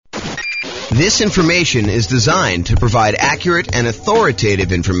This information is designed to provide accurate and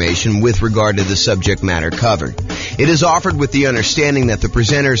authoritative information with regard to the subject matter covered. It is offered with the understanding that the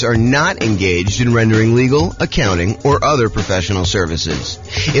presenters are not engaged in rendering legal, accounting, or other professional services.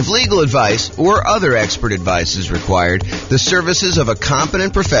 If legal advice or other expert advice is required, the services of a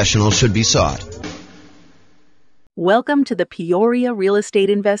competent professional should be sought. Welcome to the Peoria Real Estate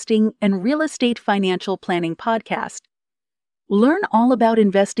Investing and Real Estate Financial Planning Podcast. Learn all about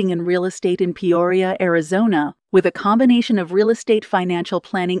investing in real estate in Peoria, Arizona, with a combination of real estate financial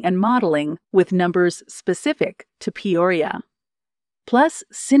planning and modeling with numbers specific to Peoria. Plus,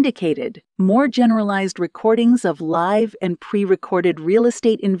 syndicated, more generalized recordings of live and pre-recorded real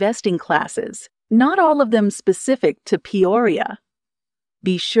estate investing classes, not all of them specific to Peoria.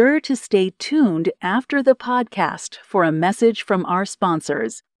 Be sure to stay tuned after the podcast for a message from our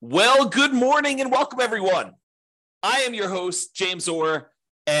sponsors. Well, good morning and welcome, everyone. I am your host, James Orr,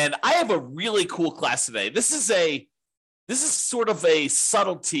 and I have a really cool class today. This is sort of a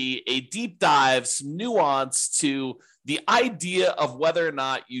subtlety, a deep dive, some nuance to the idea of whether or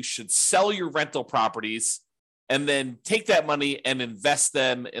not you should sell your rental properties and then take that money and invest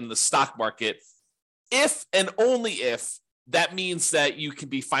them in the stock market, if and only if that means that you can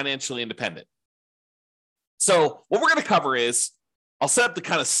be financially independent. So what we're going to cover is, I'll set up the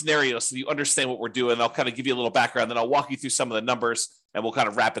kind of scenario so you understand what we're doing. I'll kind of give you a little background, then I'll walk you through some of the numbers and we'll kind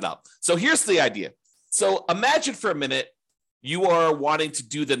of wrap it up. So here's the idea. So imagine for a minute, you are wanting to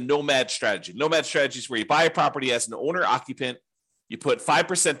do the nomad strategy. Nomad strategy is where you buy a property as an owner occupant. You put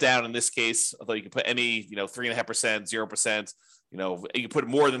 5% down in this case, although you can put any, 3.5%, 0%, you can put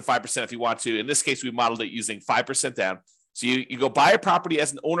more than 5% if you want to. In this case, we modeled it using 5% down. So you go buy a property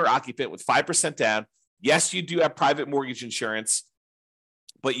as an owner occupant with 5% down. Yes, you do have private mortgage insurance,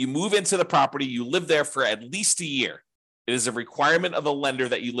 but you move into the property, you live there for at least a year. It is a requirement of the lender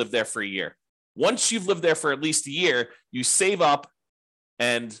that you live there for a year. Once you've lived there for at least a year, you save up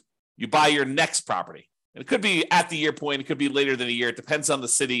and you buy your next property. And it could be at the year point, it could be later than a year. It depends on the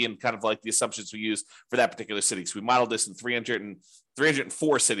city and kind of like the assumptions we use for that particular city. So we modeled this in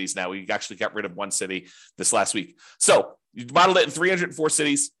 304 cities now. We actually got rid of one city this last week. So you modeled it in 304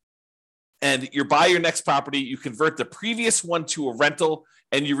 cities. And you buy your next property, you convert the previous one to a rental,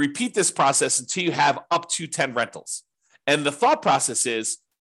 and you repeat this process until you have up to 10 rentals. And the thought process is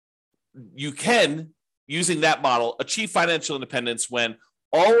you can, using that model, achieve financial independence when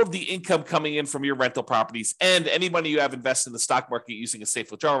all of the income coming in from your rental properties and any money you have invested in the stock market using a safe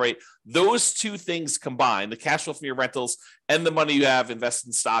withdrawal rate, those two things combined, the cash flow from your rentals and the money you have invested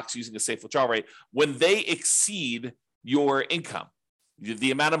in stocks using a safe withdrawal rate, when they exceed your income,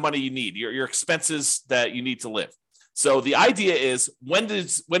 the amount of money you need, your expenses that you need to live. So the idea is, when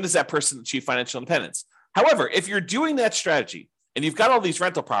does that person achieve financial independence? However, if you're doing that strategy and you've got all these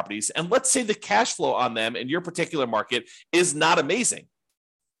rental properties, and let's say the cash flow on them in your particular market is not amazing,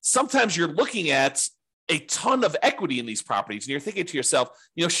 sometimes you're looking at a ton of equity in these properties and you're thinking to yourself,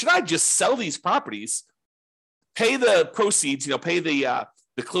 should I just sell these properties, pay the proceeds, pay the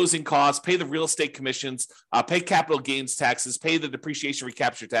closing costs, pay the real estate commissions, pay capital gains taxes, pay the depreciation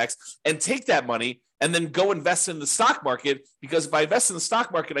recapture tax, and take that money and then go invest in the stock market? Because if I invest in the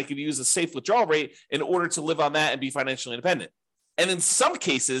stock market, I can use a safe withdrawal rate in order to live on that and be financially independent. And in some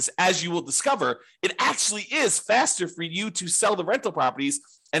cases, as you will discover, it actually is faster for you to sell the rental properties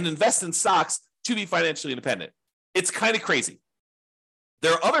and invest in stocks to be financially independent. It's kind of crazy.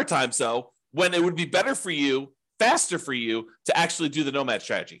 There are other times, though, when it would be better for you, faster for you to actually do the nomad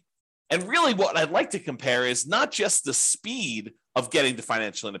strategy. And really what I'd like to compare is not just the speed of getting to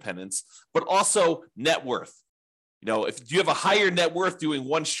financial independence, but also net worth. If you have a higher net worth doing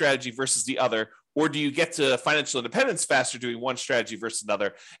one strategy versus the other, or do you get to financial independence faster doing one strategy versus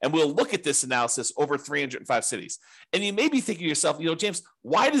another? And we'll look at this analysis over 305 cities. And you may be thinking to yourself, James,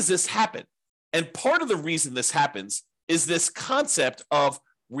 why does this happen? And part of the reason this happens is this concept of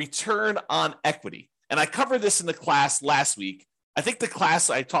return on equity. And I covered this in the class last week. I think the class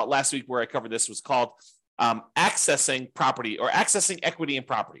I taught last week where I covered this was called Accessing Property or Accessing Equity in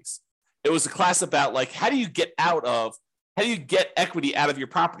Properties. It was a class about how do you get equity out of your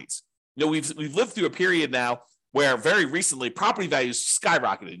properties? We've lived through a period now where very recently property values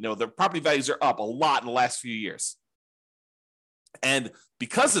skyrocketed. The property values are up a lot in the last few years. And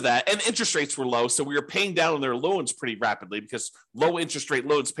because of that, and interest rates were low, so we were paying down on their loans pretty rapidly because low interest rate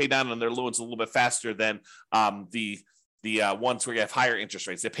loans pay down on their loans a little bit faster than the ones where you have higher interest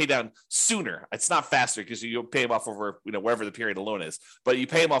rates. They pay down sooner. It's not faster because you pay them off over whatever the period of loan is, but you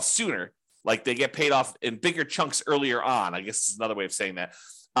pay them off sooner. Like they get paid off in bigger chunks earlier on. I guess is another way of saying that.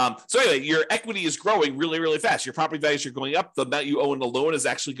 So anyway, your equity is growing really, really fast. Your property values are going up. The amount you owe in the loan is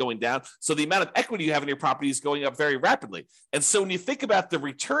actually going down. So the amount of equity you have in your property is going up very rapidly. And so when you think about the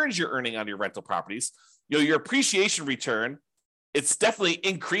returns you're earning on your rental properties, your appreciation return, it's definitely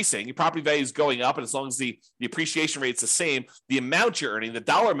increasing. Your property value is going up. And as long as the appreciation rate is the same, the amount you're earning, the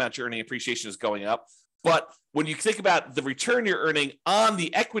dollar amount you're earning appreciation is going up. But when you think about the return you're earning on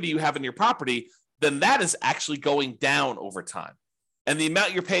the equity you have in your property, then that is actually going down over time. And the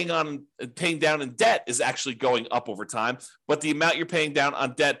amount you're paying down in debt is actually going up over time. But the amount you're paying down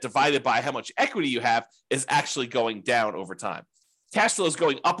on debt divided by how much equity you have is actually going down over time. Cash flow is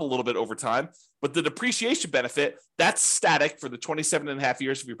going up a little bit over time, but the depreciation benefit, that's static for the 27 and a half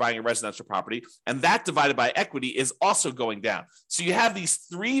years if you're buying a residential property. And that divided by equity is also going down. So you have these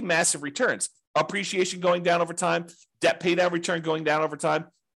three massive returns: appreciation going down over time, debt pay down return going down over time,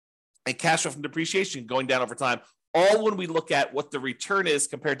 and cash flow from depreciation going down over time, all when we look at what the return is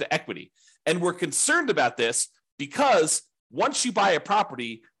compared to equity. And we're concerned about this because once you buy a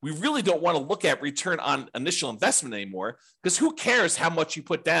property, we really don't want to look at return on initial investment anymore, because who cares how much you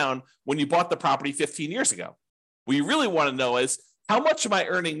put down when you bought the property 15 years ago? What you really want to know is, how much am I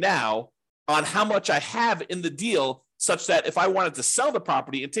earning now on how much I have in the deal, such that if I wanted to sell the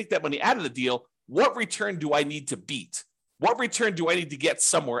property and take that money out of the deal, what return do I need to beat? What return do I need to get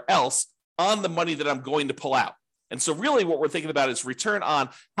somewhere else on the money that I'm going to pull out? And so really what we're thinking about is return on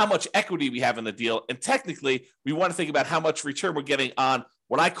how much equity we have in the deal. And technically, we want to think about how much return we're getting on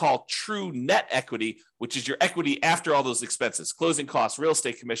what I call true net equity, which is your equity after all those expenses: closing costs, real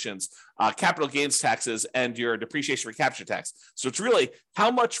estate commissions, capital gains taxes, and your depreciation recapture tax. So it's really how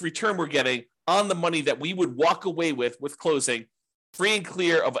much return we're getting on the money that we would walk away with closing, free and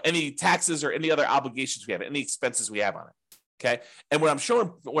clear of any taxes or any other obligations we have, any expenses we have on it. Okay. And what I'm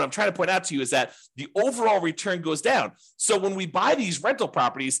trying to point out to you is that the overall return goes down. So when we buy these rental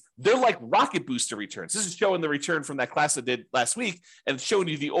properties, they're like rocket booster returns. This is showing the return from that class I did last week, and it's showing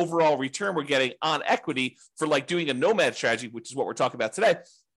you the overall return we're getting on equity for like doing a nomad strategy, which is what we're talking about today.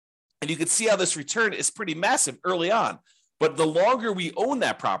 And you can see how this return is pretty massive early on. But the longer we own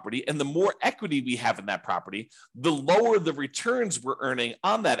that property and the more equity we have in that property, the lower the returns we're earning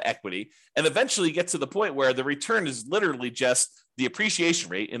on that equity, and eventually get to the point where the return is literally just the appreciation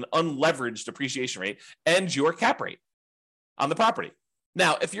rate, an unleveraged appreciation rate, and your cap rate on the property.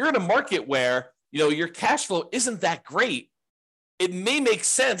 Now, if you're in a market where your cash flow isn't that great, it may make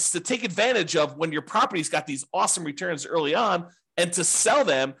sense to take advantage of when your property's got these awesome returns early on and to sell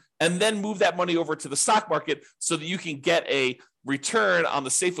them and then move that money over to the stock market so that you can get a return on the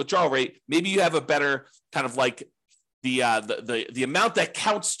safe withdrawal rate. Maybe you have a better kind of like the amount that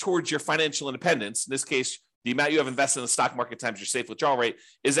counts towards your financial independence. In this case, the amount you have invested in the stock market times your safe withdrawal rate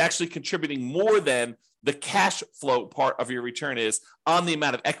is actually contributing more than the cash flow part of your return is on the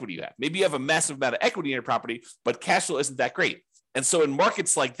amount of equity you have. Maybe you have a massive amount of equity in your property, but cash flow isn't that great. And so in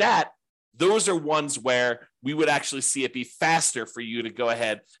markets like that, those are ones where we would actually see it be faster for you to go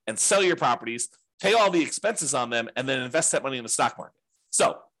ahead and sell your properties, pay all the expenses on them, and then invest that money in the stock market.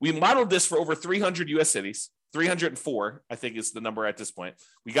 So we modeled this for over 300 U.S. cities. 304, I think, is the number at this point.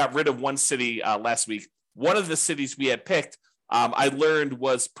 We got rid of one city last week. One of the cities we had picked, I learned,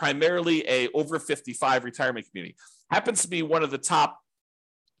 was primarily a over 55 retirement community. Happens to be one of the top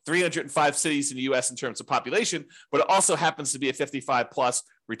 305 cities in the U.S. in terms of population, but it also happens to be a 55 plus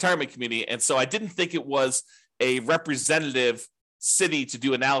retirement community. And so I didn't think it was a representative city to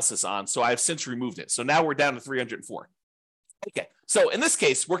do analysis on. So I've since removed it. So now we're down to 304. Okay. So in this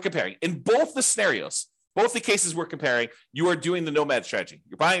case, we're comparing in both the scenarios, both the cases we're comparing, you are doing the nomad strategy.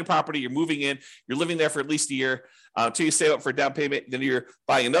 You're buying a property, you're moving in, you're living there for at least a year until you save up for a down payment. Then you're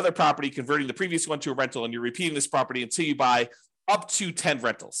buying another property, converting the previous one to a rental, and you're repeating this property until you buy up to 10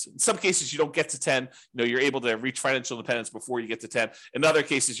 rentals. In some cases, you don't get to 10. You're able to reach financial independence before you get to 10. In other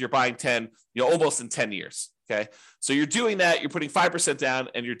cases, you're buying 10, almost in 10 years. Okay. So you're doing that. You're putting 5% down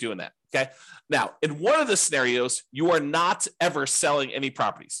and you're doing that. Okay. Now, in one of the scenarios, you are not ever selling any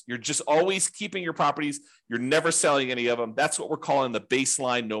properties. You're just always keeping your properties. You're never selling any of them. That's what we're calling the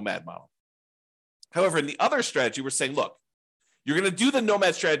baseline nomad model. However, in the other strategy, we're saying, look, you're going to do the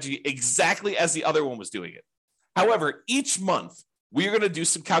nomad strategy exactly as the other one was doing it. However, each month, we are going to do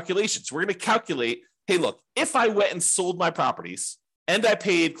some calculations. We're going to calculate, hey, look, if I went and sold my properties and I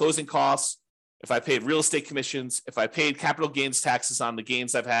paid closing costs, if I paid real estate commissions, if I paid capital gains taxes on the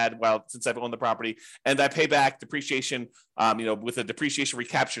gains I've had since I've owned the property, and I pay back depreciation, with a depreciation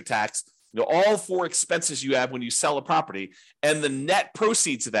recapture tax, all four expenses you have when you sell a property, and the net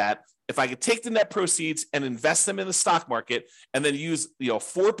proceeds of that, if I could take the net proceeds and invest them in the stock market and then use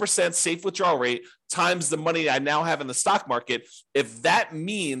 4% safe withdrawal rate times the money I now have in the stock market, if that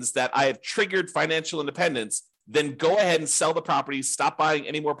means that I have triggered financial independence, then go ahead and sell the properties, stop buying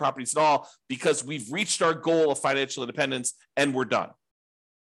any more properties at all, because we've reached our goal of financial independence and we're done.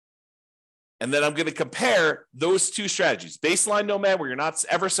 And then I'm going to compare those two strategies, baseline nomad, where you're not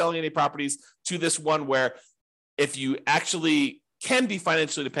ever selling any properties, to this one where if you actually can be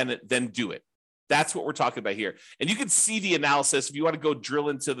financially independent, then do it. That's what we're talking about here. And you can see the analysis if you want to go drill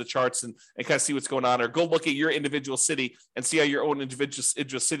into the charts and kind of see what's going on, or go look at your individual city and see how your own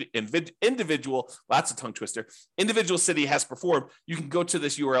individual lots of tongue twister, individual city has performed. You can go to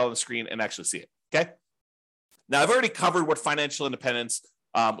this URL on the screen and actually see it. Okay. Now, I've already covered what financial independence.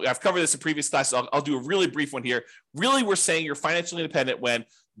 I've covered this in previous classes. I'll do a really brief one here. Really, we're saying you're financially independent when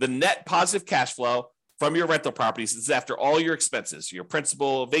the net positive cash flow from your rental properties is after all your expenses, your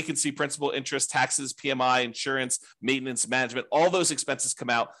principal, vacancy, principal, interest, taxes, PMI, insurance, maintenance, management, all those expenses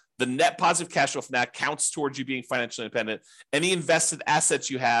come out. The net positive cash flow from that counts towards you being financially independent. Any invested assets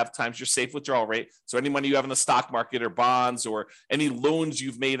you have times your safe withdrawal rate. So any money you have in the stock market or bonds, or any loans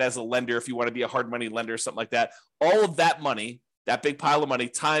you've made as a lender, if you want to be a hard money lender or something like that, all of that money, that big pile of money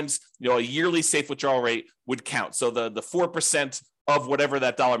times, a yearly safe withdrawal rate would count. So the 4% of whatever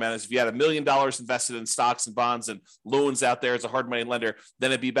that dollar amount is, if you had $1 million invested in stocks and bonds and loans out there as a hard money lender, then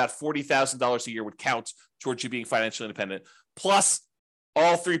it'd be about $40,000 a year would count towards you being financially independent. Plus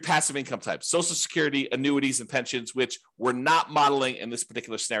all three passive income types, Social Security, annuities, and pensions, which we're not modeling in this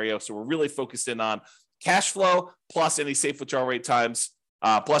particular scenario. So we're really focused in on cash flow plus any safe withdrawal rate times,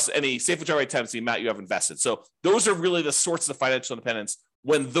 the amount you have invested. So those are really the sorts of financial independence.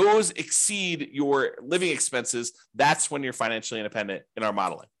 When those exceed your living expenses, that's when you're financially independent in our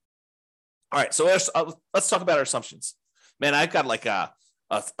modeling. All right, so let's talk about our assumptions. Man, I've got like a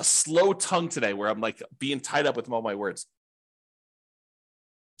slow tongue today where I'm like being tied up with all my words.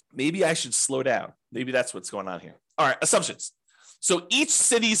 Maybe I should slow down. Maybe that's what's going on here. All right, assumptions. So each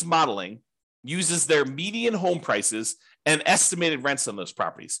city's modeling uses their median home prices and estimated rents on those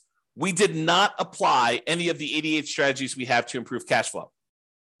properties. We did not apply any of the 88 strategies we have to improve cash flow.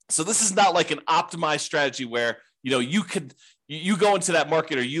 So this is not like an optimized strategy where, you go into that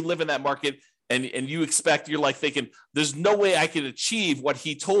market or you live in that market and you're like thinking, there's no way I can achieve what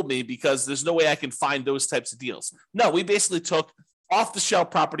he told me because there's no way I can find those types of deals. No, we basically took off the shelf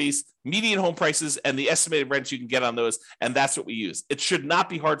properties, median home prices, and the estimated rents you can get on those. And that's what we use. It should not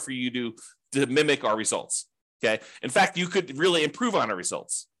be hard for you to mimic our results. Okay. In fact, you could really improve on our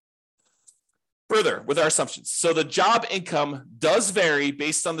results. Further, with our assumptions. So the job income does vary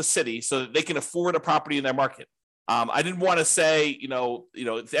based on the city so that they can afford a property in their market. I didn't want to say,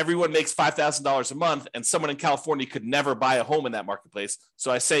 if everyone makes $5,000 a month and someone in California could never buy a home in that marketplace.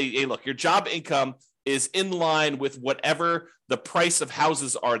 So I say, hey, look, your job income is in line with whatever the price of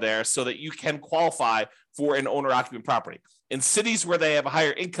houses are there so that you can qualify for an owner-occupant property. In cities where they have a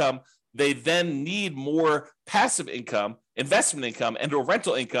higher income, they then need more passive income, investment income, and or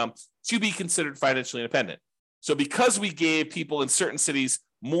rental income to be considered financially independent. So because we gave people in certain cities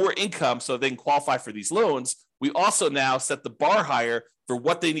more income so they can qualify for these loans, we also now set the bar higher for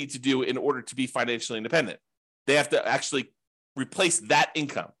what they need to do in order to be financially independent. They have to actually replace that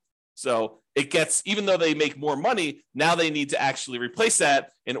income. So it gets, even though they make more money, now they need to actually replace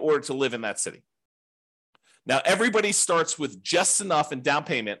that in order to live in that city. Now, everybody starts with just enough in down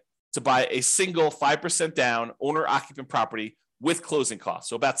payment to buy a single 5% down owner-occupant property with closing costs.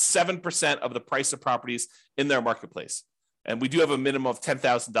 So about 7% of the price of properties in their marketplace. And we do have a minimum of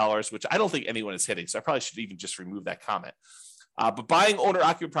 $10,000, which I don't think anyone is hitting. So I probably should even just remove that comment. But buying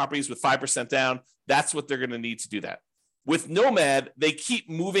owner-occupant properties with 5% down, that's what they're going to need to do that. With Nomad, they keep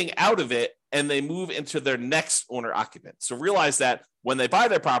moving out of it and they move into their next owner-occupant. So realize that when they buy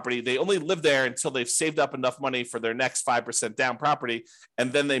their property, they only live there until they've saved up enough money for their next 5% down property,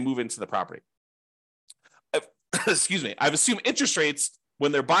 and then they move into the property. Excuse me. I've assumed interest rates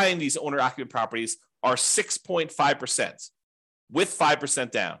when they're buying these owner-occupant properties are 6.5% with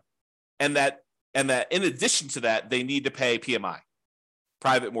 5% down. And that in addition to that, they need to pay PMI,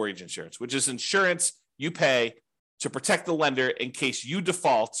 private mortgage insurance, which is insurance you pay to protect the lender in case you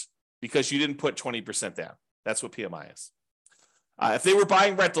default because you didn't put 20% down. That's what PMI is. If they were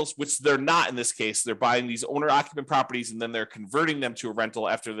buying rentals, which they're not in this case, they're buying these owner-occupant properties and then they're converting them to a rental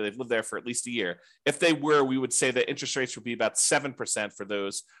after they've lived there for at least a year. If they were, we would say that interest rates would be about 7% for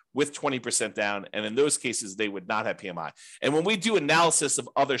those with 20% down. And in those cases, they would not have PMI. And when we do analysis of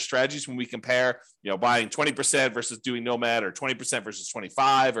other strategies, when we compare, buying 20% versus doing Nomad, or 20% versus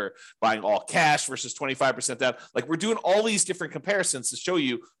 25, or buying all cash versus 25% down, like we're doing all these different comparisons to show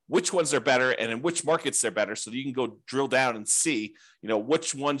you which ones are better and in which markets they're better, so that you can go drill down and see,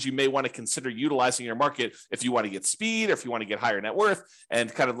 which ones you may want to consider utilizing in your market if you want to get speed or if you want to get higher net worth,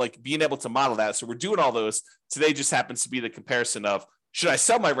 and kind of like being able to model that. So we're doing all those. Today just happens to be the comparison of, should I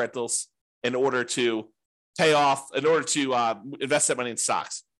sell my rentals in order to invest that money in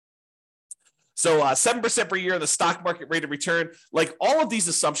stocks? So 7% per year in the stock market rate of return, like all of these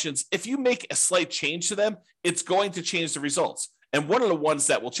assumptions, if you make a slight change to them, it's going to change the results. And one of the ones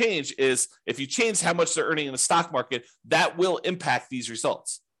that will change is if you change how much they're earning in the stock market, that will impact these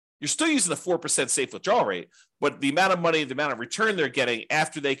results. You're still using the 4% safe withdrawal rate, but the amount of money, the amount of return they're getting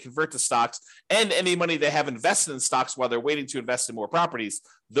after they convert to stocks, and any money they have invested in stocks while they're waiting to invest in more properties,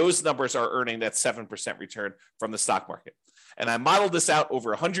 those numbers are earning that 7% return from the stock market. And I modeled this out over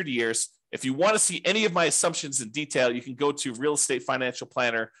 100 years. If you want to see any of my assumptions in detail, you can go to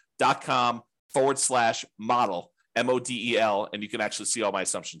realestatefinancialplanner.com/model, MODEL, and you can actually see all my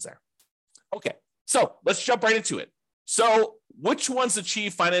assumptions there. Okay, so let's jump right into it. So which ones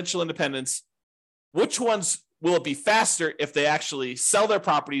achieve financial independence? Which ones will it be faster if they actually sell their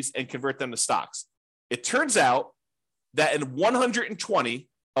properties and convert them to stocks? It turns out that in 120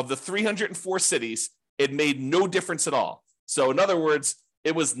 of the 304 cities, it made no difference at all. So in other words,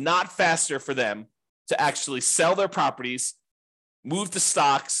 it was not faster for them to actually sell their properties, move to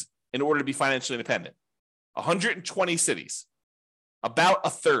stocks in order to be financially independent. 120 cities, about a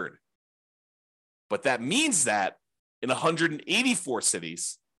third. But that means that in 184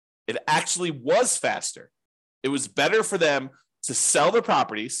 cities, it actually was faster. It was better for them to sell their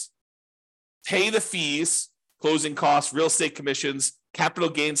properties, pay the fees, closing costs, real estate commissions, capital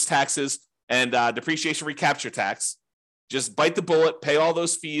gains taxes, and depreciation recapture tax. Just bite the bullet, pay all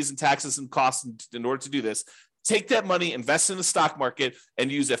those fees and taxes and costs in order to do this. Take that money, invest in the stock market,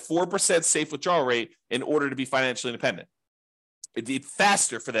 and use a 4% safe withdrawal rate in order to be financially independent. It did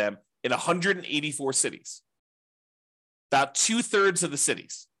faster for them in 184 cities. About 2/3 of the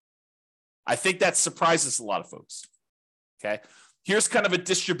cities. I think that surprises a lot of folks. Okay. Here's kind of a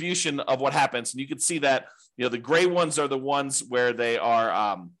distribution of what happens. And you can see that, the gray ones are the ones where they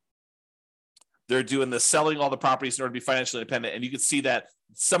are, they're doing the selling all the properties in order to be financially independent. And you can see that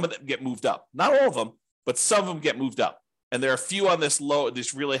some of them get moved up. Not all of them, but some of them get moved up. And there are a few on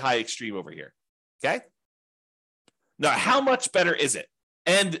this really high extreme over here. Okay. Now, how much better is it?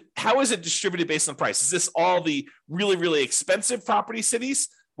 And how is it distributed based on price? Is this all the really, really expensive property cities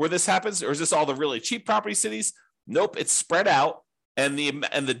where this happens? Or is this all the really cheap property cities? Nope, it's spread out. And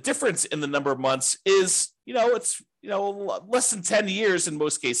the difference in the number of months is, it's less than 10 years in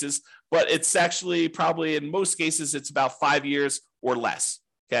most cases, but it's actually probably in most cases, it's about 5 years or less.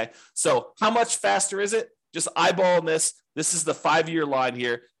 Okay. So how much faster is it? Just eyeballing this. This is the 5-year line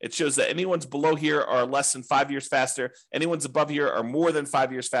here. It shows that anyone's below here are less than 5 years faster. Anyone's above here are more than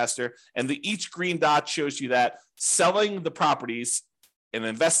 5 years faster. And each green dot shows you that selling the properties and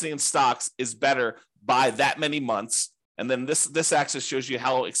investing in stocks is better by that many months. And then this axis shows you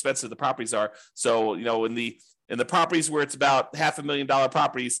how expensive the properties are. So, in the properties where it's about $500,000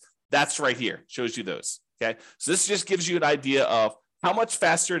 properties, that's right here, shows you those. Okay. So this just gives you an idea of how much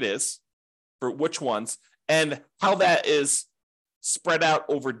faster it is for which ones and how that is spread out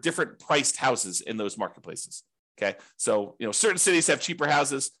over different priced houses in those marketplaces. Okay. So, certain cities have cheaper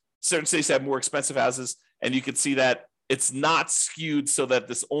houses, certain cities have more expensive houses, and you can see that it's not skewed so that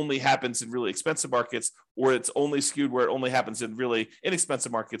this only happens in really expensive markets, or it's only skewed where it only happens in really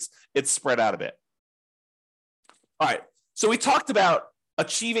inexpensive markets. It's spread out a bit. All right. So we talked about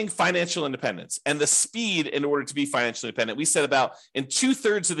achieving financial independence and the speed in order to be financially independent. We said about in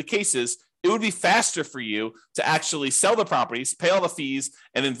 2/3 of the cases, it would be faster for you to actually sell the properties, pay all the fees,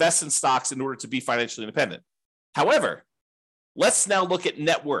 and invest in stocks in order to be financially independent. However, let's now look at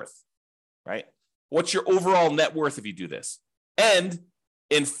net worth, right? What's your overall net worth if you do this? And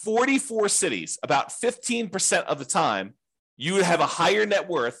in 44 cities, about 15% of the time, you would have a higher net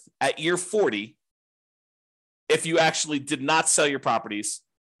worth at year 40 if you actually did not sell your properties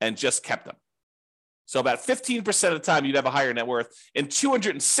and just kept them. So about 15% of the time, you'd have a higher net worth. In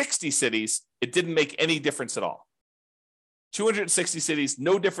 260 cities, it didn't make any difference at all. 260 cities,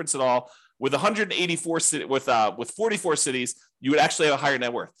 no difference at all. With 184 with 44 cities, you would actually have a higher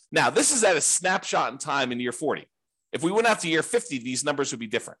net worth. Now, this is at a snapshot in time in year 40. If we went out to year 50, these numbers would be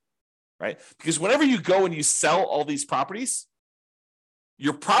different, right? Because whenever you go and you sell all these properties,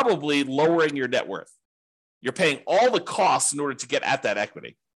 you're probably lowering your net worth. You're paying all the costs in order to get at that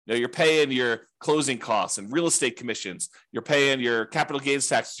equity. You're paying your closing costs and real estate commissions. You're paying your capital gains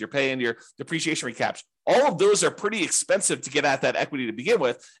taxes. You're paying your depreciation recaps. All of those are pretty expensive to get at that equity to begin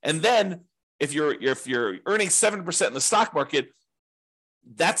with. And then if you're earning 7% in the stock market,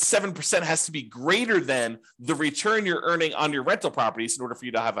 that 7% has to be greater than the return you're earning on your rental properties in order for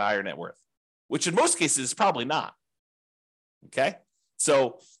you to have a higher net worth, which in most cases is probably not. Okay.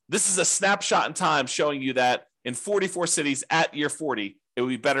 So this is a snapshot in time showing you that in 44 cities at year 40, it would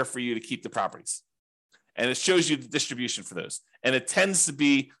be better for you to keep the properties. And it shows you the distribution for those. And it tends to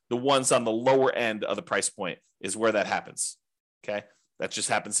be the ones on the lower end of the price point is where that happens. Okay. That just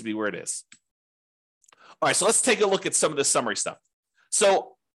happens to be where it is. All right. So let's take a look at some of the summary stuff.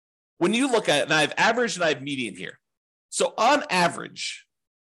 So when you look at it, and I have average and I have median here. So on average,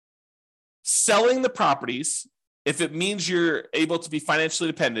 selling the properties, if it means you're able to be financially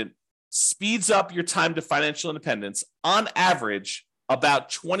independent, speeds up your time to financial independence on average about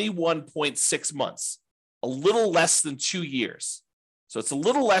 21.6 months, a little less than 2 years. So it's a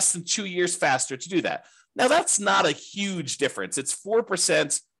little less than 2 years faster to do that. Now, that's not a huge difference. It's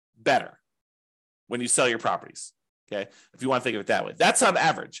 4% better when you sell your properties, okay? If you want to think of it that way. That's on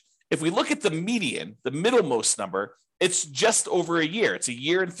average. If we look at the median, the middlemost number, it's just over a year. It's a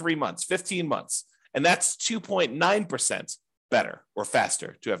year and 3 months, 15 months. And that's 2.9% better or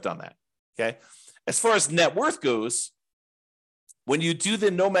faster to have done that, okay? As far as net worth goes, when you do the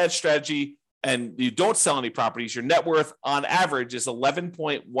Nomad strategy and you don't sell any properties, your net worth on average is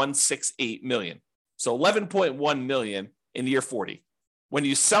 $11.168 million. So $11.1 million in year 40. When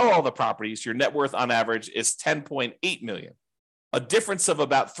you sell all the properties, your net worth on average is $10.8 million, a difference of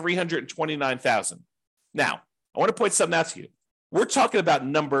about $329,000. Now, I want to point something out to you. We're talking about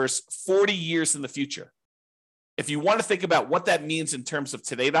numbers 40 years in the future. If you want to think about what that means in terms of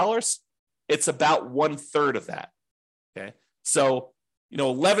today dollars, it's about 1/3 of that. Okay. So,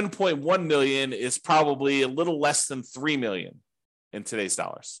 11.1 million is probably a little less than 3 million in today's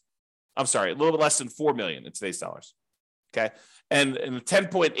dollars. I'm sorry, a little bit less than 4 million in today's dollars. Okay. And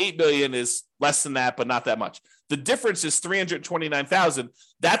 10.8 million is less than that, but not that much. The difference is 329,000.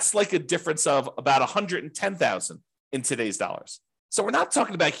 That's like a difference of about 110,000 in today's dollars. So we're not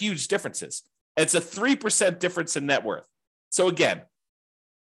talking about huge differences. It's a 3% difference in net worth. So again,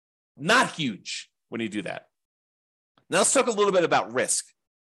 not huge when you do that. Now let's talk a little bit about risk.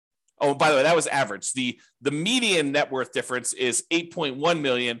 Oh, by the way, that was average. The median net worth difference is 8.1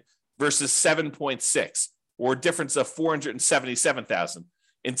 million versus 7.6, or a difference of 477,000.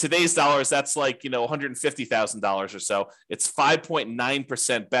 In today's dollars, that's like, $150,000 or so. It's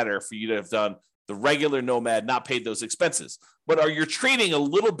 5.9% better for you to have done the regular Nomad, not paid those expenses. But you're trading a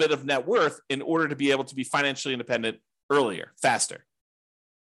little bit of net worth in order to be able to be financially independent earlier, faster.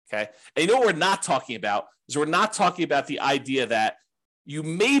 Okay. And what we're not talking about is we're not talking about the idea that you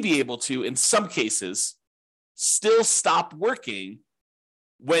may be able to, in some cases, still stop working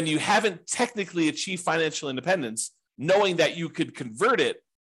when you haven't technically achieved financial independence, knowing that you could convert it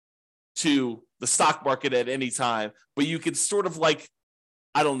to the stock market at any time, but you could sort of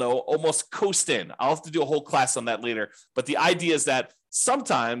almost coast in. I'll have to do a whole class on that later. But the idea is that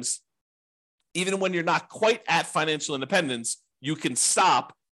sometimes, even when you're not quite at financial independence, you can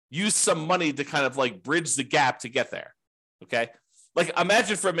stop, use some money to kind of bridge the gap to get there. Okay.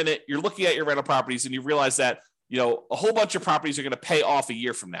 Imagine for a minute, you're looking at your rental properties and you realize that, a whole bunch of properties are going to pay off a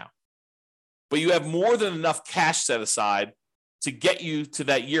year from now, but you have more than enough cash set aside to get you to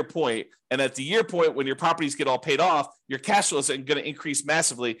that year point. And at the year point, when your properties get all paid off, your cash flows are going to increase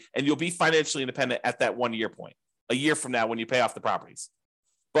massively and you'll be financially independent at that 1 year point, a year from now when you pay off the properties.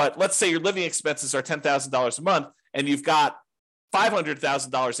 But let's say your living expenses are $10,000 a month and you've got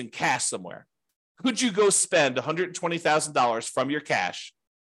 $500,000 in cash somewhere. Could you go spend $120,000 from your cash,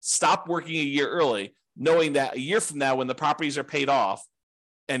 stop working a year early, knowing that a year from now when the properties are paid off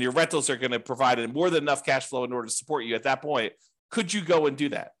and your rentals are going to provide more than enough cash flow in order to support you at that point, could you go and do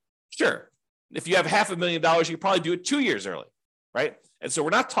that? Sure. If you have $500,000, you probably do it 2 years early, right? And so we're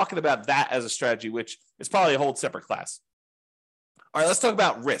not talking about that as a strategy, which is probably a whole separate class. All right, let's talk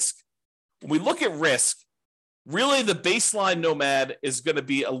about risk. When we look at risk, really the baseline Nomad is going to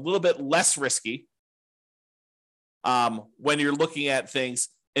be a little bit less risky when you're looking at things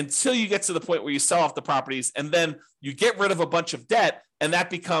until you get to the point where you sell off the properties and then you get rid of a bunch of debt, and that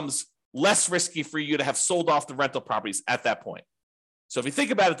becomes less risky for you to have sold off the rental properties at that point. So if you think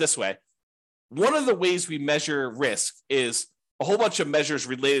about it this way, one of the ways we measure risk is a whole bunch of measures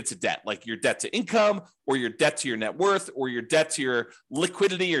related to debt, like your debt to income or your debt to your net worth or your debt to your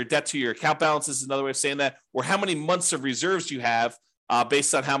liquidity or debt to your account balances is another way of saying that, or how many months of reserves you have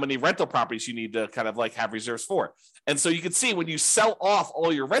based on how many rental properties you need to kind of have reserves for. And so you can see when you sell off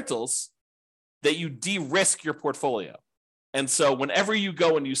all your rentals that you de-risk your portfolio. And so whenever you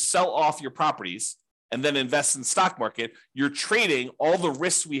go and you sell off your properties and then invest in the stock market, you're trading all the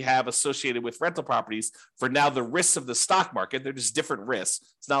risks we have associated with rental properties for now the risks of the stock market. They're just different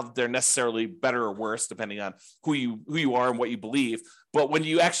risks. It's not that they're necessarily better or worse, depending on who you are and what you believe. But when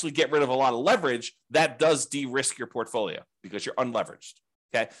you actually get rid of a lot of leverage, that does de-risk your portfolio because you're unleveraged.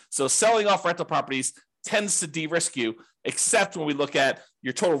 Okay, so selling off rental properties tends to de-risk you, except when we look at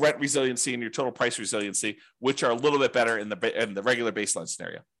your total rent resiliency and your total price resiliency, which are a little bit better in the regular baseline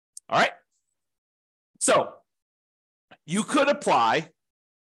scenario. All right. So you could apply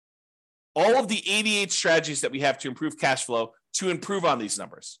all of the 88 strategies that we have to improve cash flow to improve on these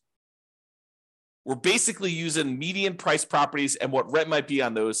numbers. We're basically using median price properties and what rent might be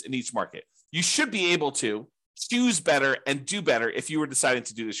on those in each market. You should be able to choose better and do better if you were deciding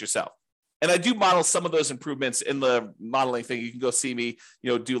to do this yourself. And I do model some of those improvements in the modeling thing. You can go see me,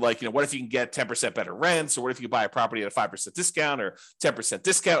 do like, what if you can get 10% better rents, or what if you buy a property at a 5% discount or 10%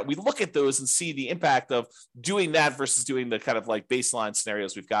 discount? We look at those and see the impact of doing that versus doing the kind of like baseline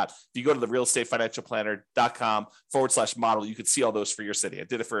scenarios we've got. If you go to the realestatefinancialplanner.com/model, you can see all those for your city. I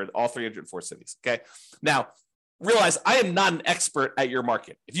did it for all 304 cities. Okay. Now, realize I am not an expert at your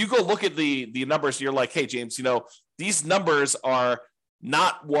market. If you go look at the numbers, you're like, hey, James, these numbers are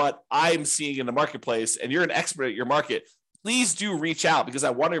not what I'm seeing in the marketplace, and you're an expert at your market, please do reach out because I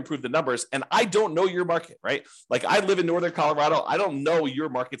want to improve the numbers. And I don't know your market, right? Like I live in Northern Colorado. I don't know your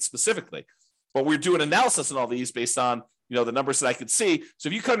market specifically, but we're doing analysis on all these based on, the numbers that I could see. So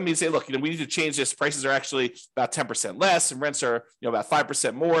if you come to me and say, look, we need to change this. Prices are actually about 10% less and rents are, about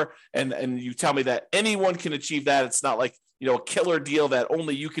 5% more. And you tell me that anyone can achieve that. It's not like, a killer deal that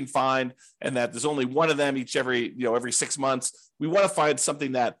only you can find and that there's only one of them every 6 months. We want to find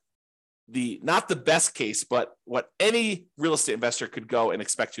something that not the best case, but what any real estate investor could go and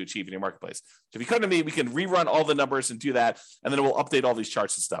expect to achieve in your marketplace. So if you come to me, we can rerun all the numbers and do that. And then we'll update all these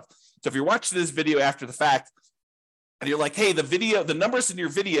charts and stuff. So if you're watching this video after the fact, and you're like, hey, the numbers in your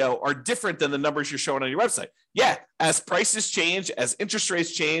video are different than the numbers you're showing on your website. Yeah, as prices change, as interest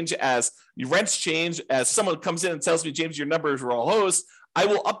rates change, as your rents change, as someone comes in and tells me, James, your numbers were all hosed, I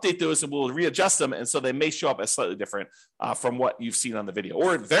will update those and we'll readjust them. And so they may show up as slightly different from what you've seen on the video,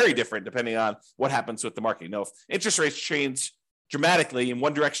 or very different depending on what happens with the market. If interest rates change dramatically in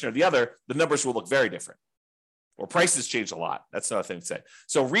one direction or the other, the numbers will look very different. Or prices change a lot. That's another thing to say.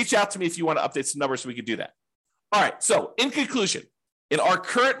 So reach out to me if you want to update some numbers so we can do that. All right, so in conclusion, in our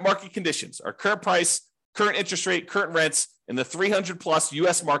current market conditions, our current price, current interest rate, current rents in the 300 plus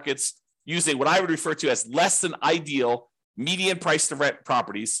US markets, using what I would refer to as less than ideal median price to rent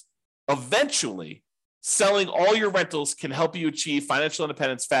properties, eventually selling all your rentals can help you achieve financial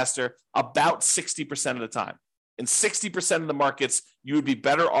independence faster about 60% of the time. In 60% of the markets, you would be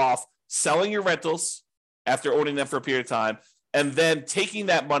better off selling your rentals after owning them for a period of time, and then taking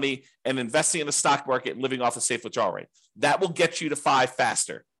that money and investing in the stock market and living off a safe withdrawal rate. That will get you to 5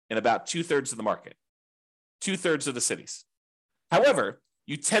 faster in about 2/3 of the market, 2/3 of the cities. However,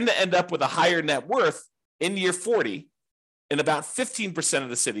 you tend to end up with a higher net worth in year 40 in about 15% of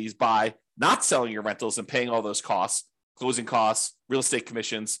the cities by not selling your rentals and paying all those costs, closing costs, real estate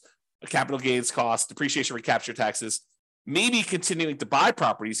commissions, capital gains costs, depreciation recapture taxes, maybe continuing to buy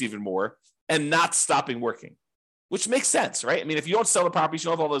properties even more and not stopping working. Which makes sense, right? I mean, if you don't sell the properties, you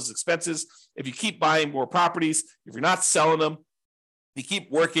don't have all those expenses. If you keep buying more properties, if you're not selling them, you keep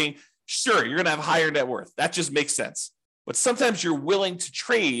working, sure, you're going to have higher net worth. That just makes sense. But sometimes you're willing to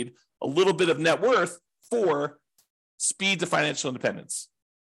trade a little bit of net worth for speed to financial independence.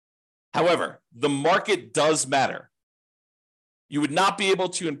 However, the market does matter. You would not be able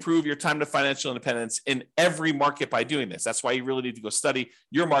to improve your time to financial independence in every market by doing this. That's why you really need to go study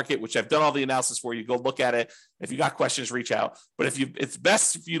your market, which I've done all the analysis for you. Go look at it. If you got questions, reach out. But it's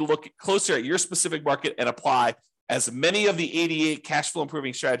best if you look closer at your specific market and apply as many of the 88 cash flow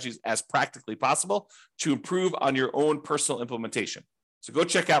improving strategies as practically possible to improve on your own personal implementation. So go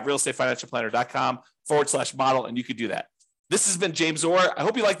check out realestatefinancialplanner.com/model, and you could do that. This has been James Orr. I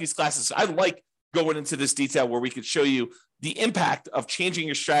hope you like these classes. I like going into this detail where we could show you the impact of changing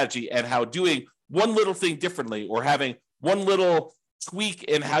your strategy and how doing one little thing differently or having one little tweak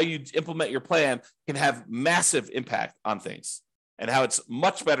in how you implement your plan can have massive impact on things, and how it's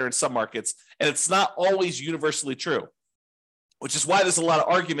much better in some markets. And it's not always universally true, which is why there's a lot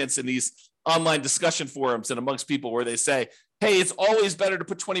of arguments in these online discussion forums and amongst people where they say, hey, it's always better to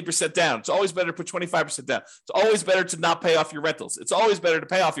put 20% down. It's always better to put 25% down. It's always better to not pay off your rentals. It's always better to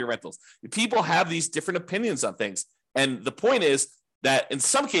pay off your rentals. People have these different opinions on things. And the point is that in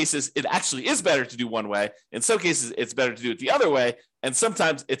some cases, it actually is better to do one way. In some cases, it's better to do it the other way. And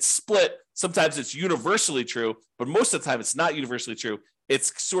sometimes it's split. Sometimes it's universally true, but most of the time it's not universally true.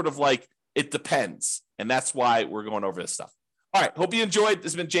 It's sort of like It depends. And that's why we're going over this stuff. All right. Hope you enjoyed.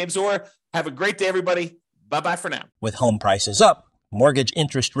 This has been James Orr. Have a great day, everybody. Bye-bye for now. With home prices up, mortgage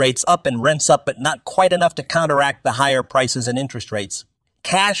interest rates up, and rents up, but not quite enough to counteract the higher prices and interest rates,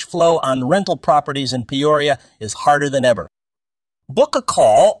 cash flow on rental properties in Peoria is harder than ever. Book a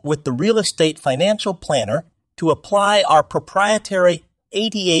call with the Real Estate Financial Planner to apply our proprietary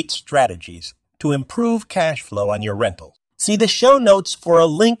 88 strategies to improve cash flow on your rentals. See the show notes for a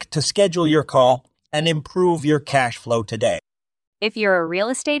link to schedule your call and improve your cash flow today. If you're a real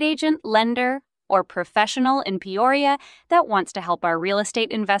estate agent, lender, or professional in Peoria that wants to help our real estate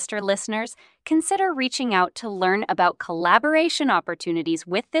investor listeners, consider reaching out to learn about collaboration opportunities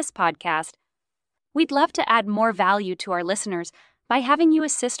with this podcast. We'd love to add more value to our listeners by having you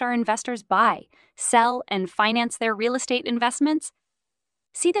assist our investors buy, sell, and finance their real estate investments.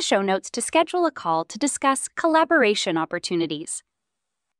 See the show notes to schedule a call to discuss collaboration opportunities.